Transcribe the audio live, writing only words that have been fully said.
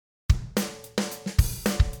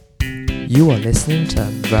You are listening to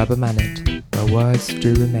Verba Minute, where words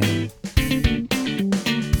do remain.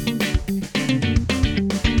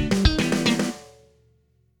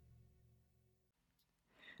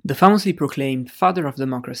 The famously proclaimed father of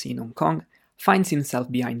democracy in Hong Kong finds himself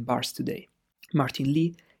behind bars today. Martin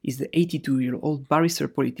Lee is the 82-year-old barrister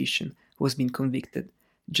politician who has been convicted,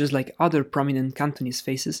 just like other prominent Cantonese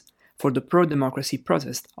faces, for the pro-democracy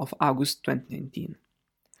protest of August 2019.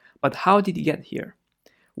 But how did he get here?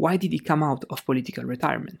 Why did he come out of political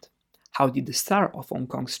retirement? How did the star of Hong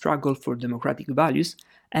Kong's struggle for democratic values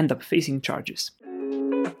end up facing charges?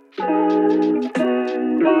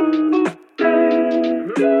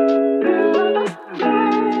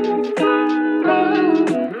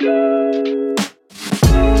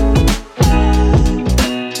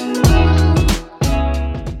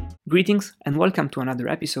 Greetings and welcome to another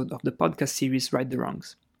episode of the podcast series Right the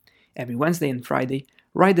Wrongs. Every Wednesday and Friday,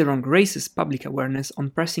 Right the Wrong raises public awareness on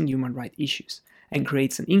pressing human rights issues and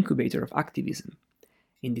creates an incubator of activism.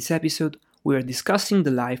 In this episode, we are discussing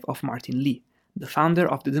the life of Martin Lee, the founder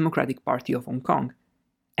of the Democratic Party of Hong Kong,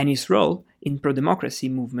 and his role in pro-democracy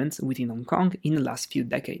movements within Hong Kong in the last few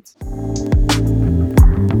decades.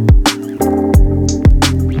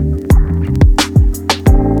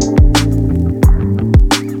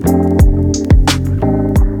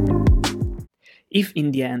 If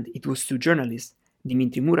in the end it was two journalists,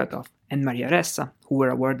 Dmitry Muratov and Maria Ressa, who were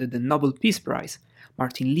awarded the Nobel Peace Prize,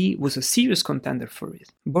 Martin Lee was a serious contender for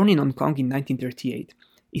it. Born in Hong Kong in 1938,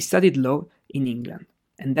 he studied law in England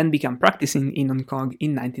and then began practicing in Hong Kong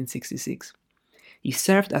in 1966. He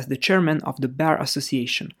served as the chairman of the Bar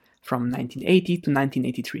Association from 1980 to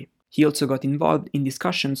 1983. He also got involved in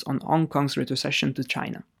discussions on Hong Kong's retrocession to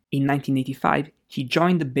China. In 1985, he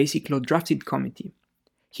joined the Basic Law Drafting Committee.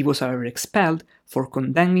 He was however expelled for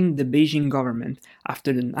condemning the Beijing government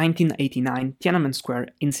after the 1989 Tiananmen Square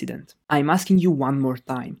incident. "I'm asking you one more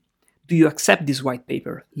time. Do you accept this white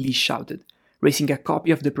paper?" Lee shouted, raising a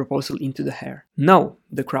copy of the proposal into the air. "No,"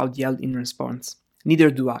 the crowd yelled in response. "Neither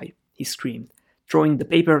do I," he screamed, throwing the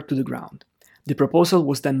paper to the ground. The proposal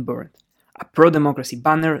was then burned. A pro-democracy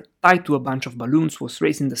banner tied to a bunch of balloons was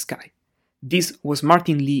raised in the sky. This was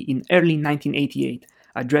Martin Lee in early 1988,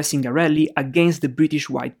 addressing a rally against the British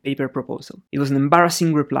White Paper proposal. It was an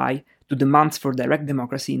embarrassing reply to demands for direct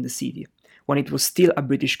democracy in the city, when it was still a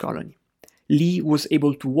British colony. Lee was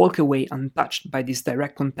able to walk away untouched by this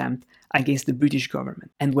direct contempt against the British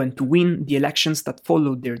government, and went to win the elections that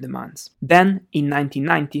followed their demands. Then, in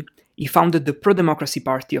 1990, he founded the pro-democracy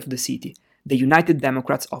party of the city, the United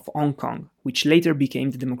Democrats of Hong Kong, which later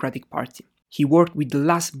became the Democratic Party. He worked with the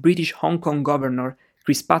last British Hong Kong governor,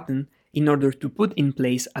 Chris Patten, in order to put in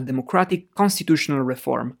place a democratic constitutional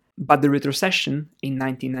reform, but the retrocession in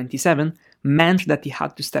 1997 meant that he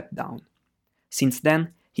had to step down. Since then,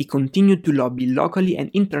 he continued to lobby locally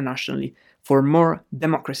and internationally for more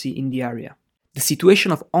democracy in the area. The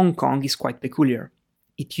situation of Hong Kong is quite peculiar.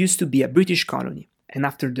 It used to be a British colony, and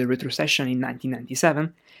after the retrocession in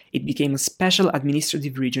 1997, it became a special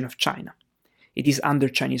administrative region of China. It is under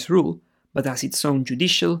Chinese rule, but has its own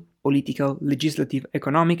judicial, political, legislative,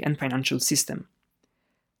 economic, and financial system.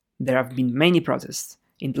 There have been many protests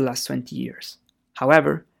in the last 20 years.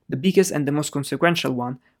 However, the biggest and the most consequential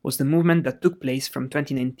one was the movement that took place from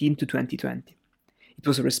 2019 to 2020. It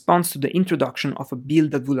was a response to the introduction of a bill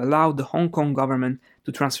that would allow the Hong Kong government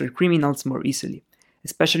to transfer criminals more easily,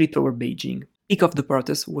 especially toward Beijing. Peak of the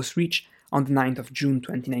protest was reached on the 9th of June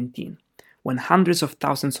 2019, when hundreds of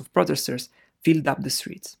thousands of protesters filled up the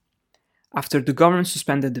streets. After the government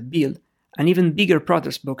suspended the bill, an even bigger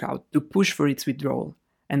protest broke out to push for its withdrawal,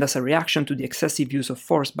 and as a reaction to the excessive use of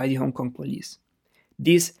force by the Hong Kong police.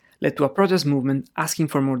 This led to a protest movement asking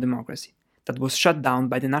for more democracy, that was shut down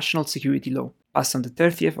by the National Security Law, passed on the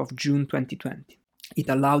 30th of June 2020. It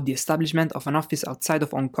allowed the establishment of an office outside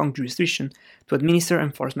of Hong Kong jurisdiction to administer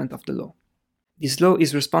enforcement of the law. This law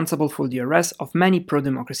is responsible for the arrest of many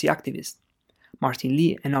pro-democracy activists. Martin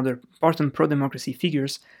Lee and other important pro-democracy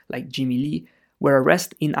figures like Jimmy Lee were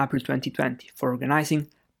arrested in April 2020 for organizing,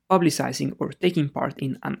 publicizing, or taking part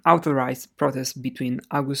in unauthorized protests between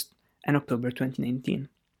August and October 2019.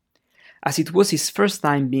 As it was his first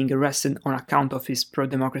time being arrested on account of his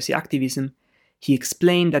pro-democracy activism, he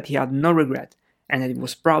explained that he had no regret and that he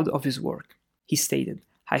was proud of his work. He stated,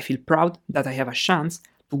 "I feel proud that I have a chance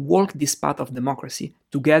to walk this path of democracy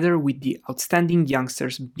together with the outstanding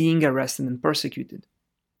youngsters being arrested and persecuted."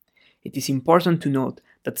 It is important to note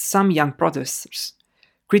that some young protesters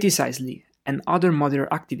criticize Lee and other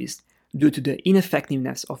moderate activists due to the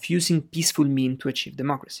ineffectiveness of using peaceful means to achieve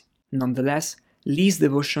democracy. Nonetheless, Lee's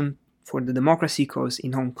devotion for the democracy cause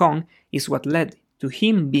in Hong Kong is what led to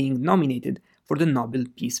him being nominated for the Nobel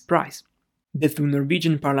Peace Prize. The two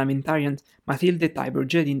Norwegian parliamentarians Mathilde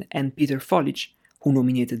Tybring-Gjedde and Peter Folich, who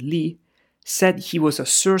nominated Lee, said he was a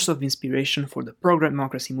source of inspiration for the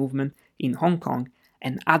pro-democracy movement in Hong Kong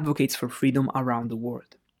and advocates for freedom around the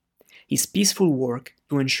world. His peaceful work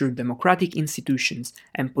to ensure democratic institutions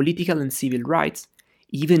and political and civil rights,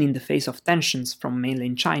 even in the face of tensions from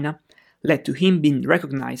mainland China, led to him being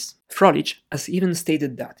recognized. Frolich has even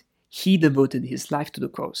stated that he devoted his life to the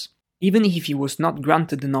cause. Even if he was not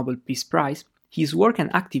granted the Nobel Peace Prize, his work and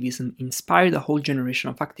activism inspired a whole generation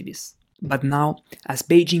of activists. But now, as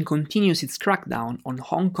Beijing continues its crackdown on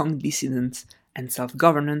Hong Kong dissidents and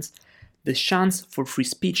self-governance, the chance for free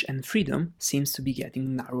speech and freedom seems to be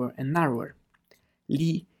getting narrower and narrower.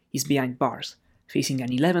 Lee is behind bars, facing an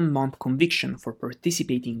 11-month conviction for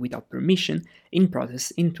participating without permission in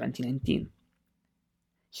protests in 2019.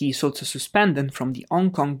 He is also suspended from the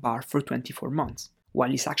Hong Kong bar for 24 months.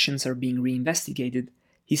 While his actions are being reinvestigated,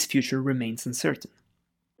 his future remains uncertain.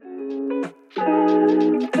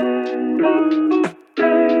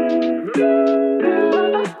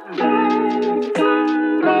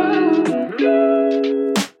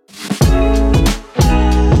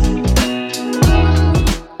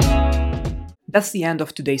 That's the end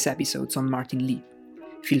of today's episodes on Martin Lee.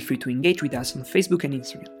 Feel free to engage with us on Facebook and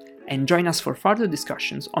Instagram, and join us for further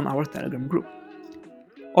discussions on our Telegram group.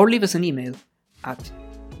 Or leave us an email at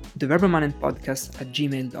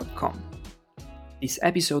theverbomanentpodcast@gmail.com. This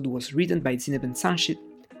episode was written by Zineb and Sanshit,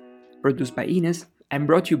 produced by Ines, and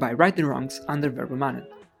brought to you by Right the Wrongs under Verbomanen.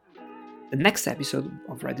 The next episode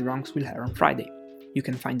of Right the Wrongs will air on Friday. You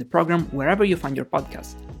can find the program wherever you find your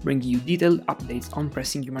podcast, bringing you detailed updates on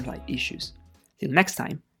pressing human rights issues. Till next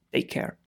time, take care.